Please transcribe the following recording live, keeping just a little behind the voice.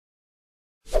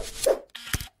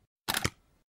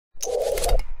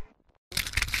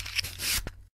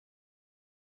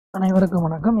அனைவருக்கும்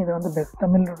வணக்கம். இது பெஸ்ட்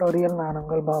தமிழ் டுட்டோரியல். நான்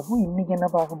உங்கள் பாபு. இன்றைக்கி என்ன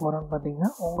பார்க்க போகிறோன்னு பார்த்தீங்கன்னா,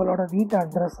 உங்களோட வீட்டு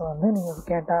அட்ரஸ் நீங்கள்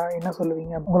கேட்டால் என்ன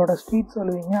சொல்லுவீங்க? உங்களோட ஸ்ட்ரீட்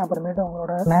சொல்லுவீங்க, அப்புறமேட்டு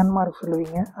உங்களோட லேண்ட்மார்க்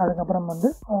சொல்லுவீங்க, அதுக்கப்புறம்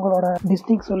உங்களோட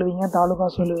டிஸ்ட்ரிக்ட் சொல்லுவீங்க, தாலுகா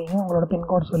சொல்லுவீங்க, உங்களோட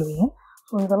பின்கோட் சொல்லுவீங்க.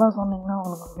 ஸோ இதெல்லாம் சொன்னீங்கன்னா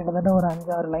உங்களுக்கு கிட்டத்தட்ட ஒரு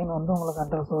 5-6 லைன் உங்களுக்கு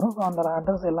அட்ரஸ் வரும். ஸோ அந்த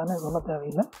அட்ரஸ் எல்லாமே சொல்ல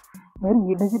தேவையில்லை. வெறும்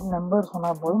 8 டிஜிட் நம்பர்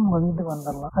சொன்னால் போதும் உங்கள் வீட்டுக்கு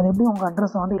வந்துடலாம். அது எப்படி உங்கள்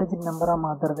அட்ரஸை 8 டிஜிட் நம்பராக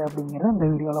மாற்றுறது அப்படிங்கிறத இந்த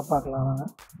வீடியோவில் பார்க்கலாம்.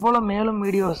 நாங்கள் போல் மேலும்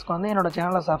வீடியோஸ்க்கு என்னோடய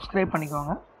சேனலை சப்ஸ்கிரைப்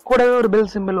பண்ணிக்கோங்க. கூடவே ஒரு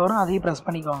பெல் சிம்பிள் வரும், அதையும் ப்ரெஸ்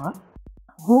பண்ணிக்கோங்க.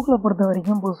 கூகுளை பொறுத்த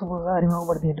வரைக்கும் புதுசாக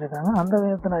அறிமுகப்படுத்திகிட்டு இருக்காங்க. அந்த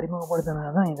விதத்தில்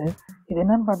அறிமுகப்படுத்தினது தான் இது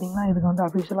என்னென்னு பார்த்தீங்கன்னா, இதுக்கு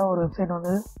அஃபிஷியலாக ஒரு வெப்சைட்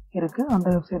இருக்குது. அந்த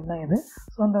வெப்சைட் தான் இது.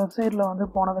 ஸோ அந்த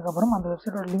வெப்சைட்டில் போனதுக்கப்புறம் அந்த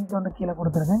வெப்சைட்டோட லிங்க் கீழே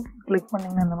கொடுத்துருக்கேன். கிளிக்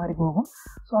பண்ணிங்கன்னா இந்த மாதிரி போகும்.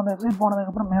 ஸோ அந்த வெப்சைட்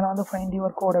போனதுக்கப்புறம் மேலே ஃபைண்ட்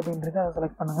யுவர் கோட் அப்படின்றது அதை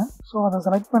செலக்ட் பண்ணுங்கள். ஸோ அதை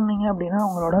செலக்ட் பண்ணிங்க அப்படின்னா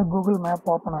உங்களோட கூகுள் மேப்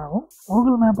ஓப்பன் ஆகும்.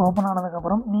 கூகுள் மேப் ஓப்பன்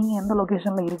ஆனதுக்கப்புறம் நீங்கள் எந்த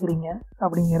லொக்கேஷனில் இருக்கிறீங்க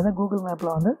அப்படிங்கிறத கூகுள்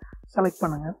மேப்பில் செலக்ட்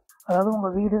பண்ணுங்கள். அதாவது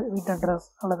உங்கள் வீட்டு அட்ரஸ்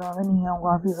அல்லது நீங்கள்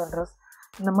உங்கள் ஆஃபீஸ் அட்ரஸ்,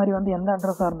 இந்த மாதிரி எந்த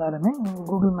அட்ரஸாக இருந்தாலுமே நீங்கள்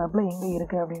கூகுள் மேப்பில் எங்கே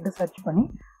இருக்குது அப்படின்ட்டு சர்ச் பண்ணி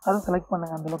அதை செலக்ட்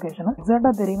பண்ணுங்கள். அந்த லொக்கேஷனை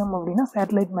எக்ஸாக்டாக தெரியணும் அப்படின்னா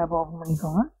சேட்டலைட் மேப் ஓப்பன்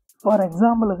பண்ணிக்கோங்க. ஃபார்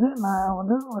எக்ஸாம்பிளுக்கு நான்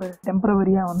ஒரு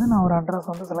டெம்பரவரியாக நான் ஒரு அட்ரஸ்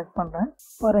செலக்ட் பண்ணுறேன்.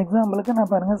 ஃபார் எக்ஸாம்பிளுக்கு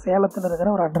நான் பாருங்கள், சேலத்தில்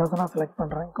இருக்கிற ஒரு அட்ரஸை நான் செலக்ட்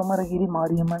பண்ணுறேன். குமரகிரி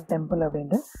மாரியம்மன் டெம்பிள்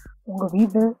அப்படின்ட்டு உங்கள்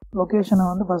வீட்டு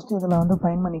லொக்கேஷனை ஃபஸ்ட்டு இதில்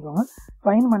ஃபைன் பண்ணிக்கோங்க.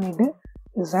 ஃபைன் பண்ணிவிட்டு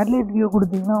சேட்டலைட் வியூ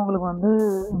கொடுத்தீங்கன்னா உங்களுக்கு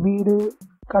வீடு,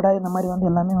 கடை, இந்த மாதிரி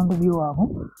எல்லாமே வியூ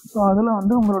ஆகும். ஸோ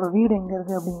அதில் உங்களோட வீடு எங்கே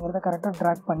இருக்குது அப்படிங்கிறத கரெக்டாக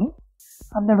ட்ராக் பண்ணி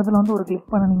அந்த இடத்துல ஒரு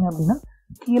கிளிக் பண்ணினீங்க அப்படின்னா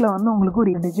கீழே உங்களுக்கு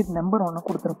ஒரு டிஜிட் நம்பர் ஒன்று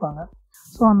கொடுத்துருப்பாங்க.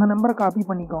 ஸோ அந்த நம்பரை காப்பி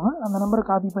பண்ணிக்கோங்க. அந்த நம்பரை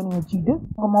காப்பி பண்ணி வச்சுக்கிட்டு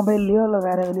உங்கள் மொபைல்லையோ இல்லை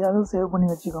வேறு எதுலையாவது சேவ் பண்ணி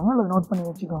வச்சுக்கோங்க, அல்லது நோட் பண்ணி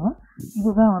வச்சுக்கோங்க.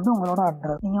 இதுதான் உங்களோட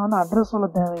அட்ரஸ். நீங்கள் அட்ரஸ் சொல்ல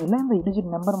தேவையில்லை, இந்த டிஜிட்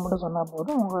நம்பர் மட்டும் சொன்னால்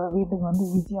போதும் உங்கள் வீட்டுக்கு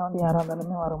ஈஸியாக யாராக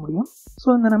இருந்தாலுமே வர முடியும். ஸோ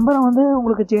இந்த நம்பரை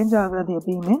உங்களுக்கு சேஞ்ச் ஆகாது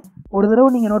எப்பயுமே. ஒரு தடவை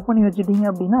நீங்கள் நோட் பண்ணி வச்சுட்டீங்க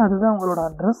அப்படின்னா அதுதான் உங்களோட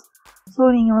அட்ரஸ்.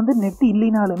 ஸோ நீங்கள் நெட்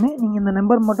இல்லைனாலுமே நீங்கள் இந்த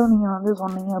நம்பர் மட்டும் நீங்கள்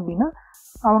சொன்னீங்க அப்படின்னா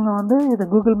அவங்க இதை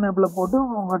கூகுள் மேப்பில் போட்டு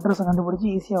உங்கள் அட்ரஸை கண்டுபிடிச்சி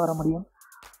ஈஸியாக வர முடியும்.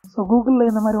 ஸோ கூகுளில்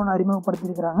இந்த மாதிரி ஒன்று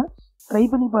அறிமுகப்படுத்தியிருக்கிறாங்க. ட்ரை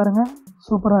பண்ணி பாருங்கள்,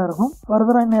 சூப்பராக இருக்கும்.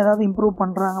 ஃபர்தராக இன்னும் ஏதாவது இம்ப்ரூவ்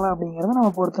பண்ணுறாங்களா அப்படிங்கிறத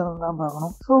நம்ம பொறுத்து தான்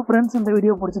பார்க்கணும். ஸோ ஃப்ரெண்ட்ஸ், இந்த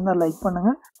வீடியோ பிடிச்சிருந்தா லைக்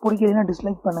பண்ணுங்கள், பிடிக்கலைன்னா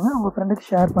டிஸ்லைக் பண்ணுங்கள், உங்கள் ஃப்ரெண்டுக்கு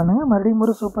ஷேர் பண்ணுங்கள். மறுபடியும்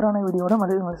ஒரு சூப்பரான வீடியோட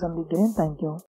மறுபடியும் சந்திக்கிறேன். தேங்க்யூ.